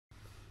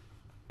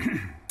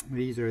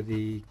These are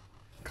the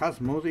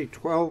Cosmosi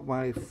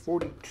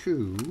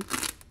 12x42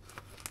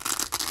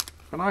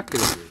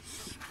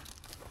 binoculars.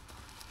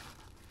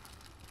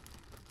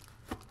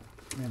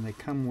 And they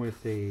come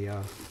with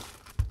a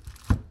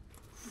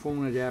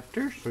phone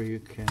adapter so you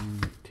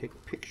can take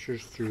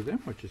pictures through them,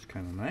 which is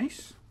kind of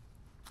nice.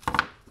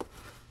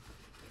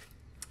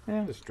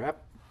 And a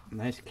strap,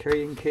 nice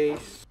carrying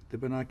case. The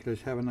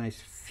binoculars have a nice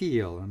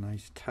feel, a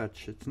nice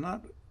touch. It's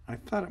not, I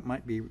thought it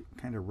might be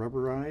kind of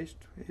rubberized.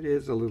 It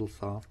is a little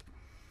soft.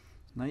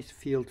 Nice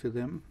feel to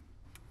them.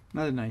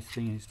 Another nice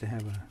thing is to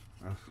have a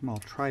small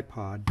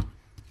tripod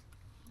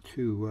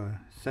to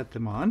set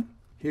them on.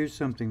 Here's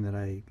something that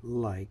I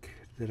like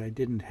that I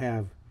didn't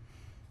have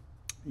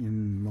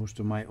in most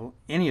of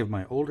any of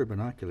my older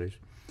binoculars,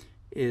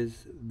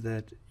 is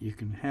that you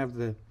can have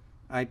the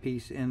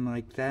eyepiece in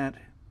like that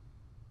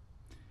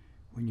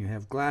when you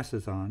have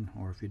glasses on,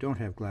 or if you don't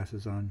have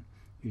glasses on,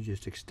 you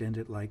just extend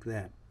it like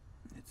that.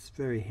 It's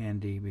very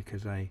handy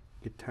because I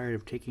get tired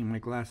of taking my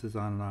glasses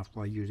on and off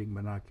while using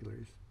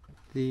binoculars.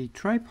 The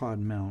tripod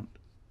mount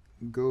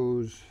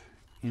goes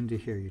into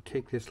here. You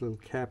take this little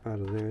cap out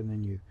of there and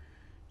then you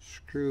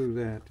screw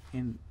that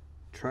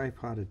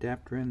tripod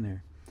adapter in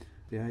there.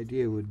 The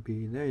idea would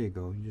be, there you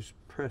go, you just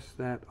press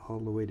that all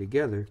the way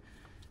together,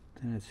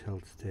 then it's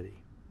held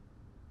steady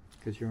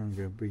because you're only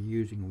going to be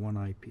using one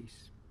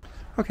eyepiece.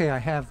 Okay, I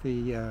have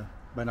the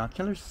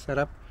binoculars set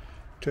up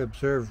to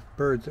observe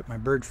birds at my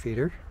bird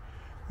feeder,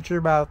 which is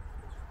about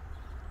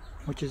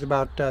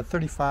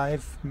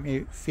 35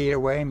 feet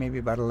away, maybe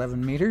about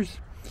 11 meters.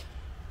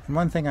 And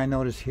one thing I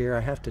notice here,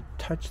 I have to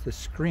touch the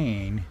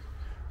screen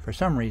for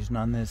some reason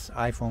on this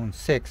iPhone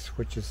 6,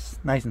 which is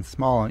nice and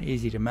small and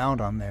easy to mount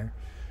on there,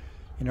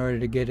 in order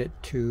to get it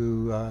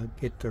to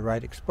get the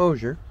right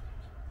exposure.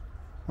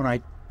 When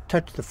I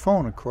touch the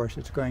phone, of course,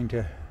 it's going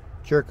to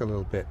jerk a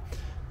little bit.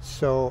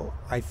 So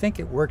I think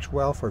it works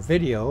well for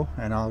video,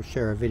 and I'll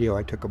share a video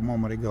I took a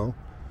moment ago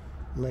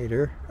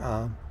later.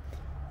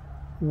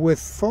 With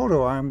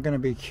photo, I'm going to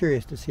be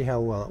curious to see how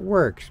well it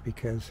works,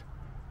 because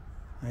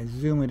I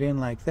zoom it in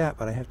like that,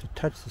 but I have to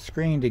touch the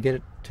screen to get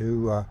it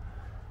to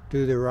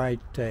do the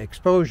right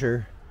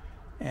exposure,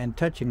 and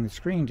touching the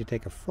screen to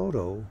take a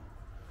photo,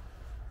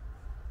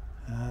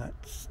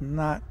 it's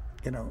not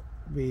going to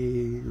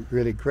be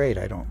really great,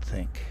 I don't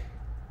think.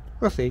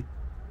 We'll see.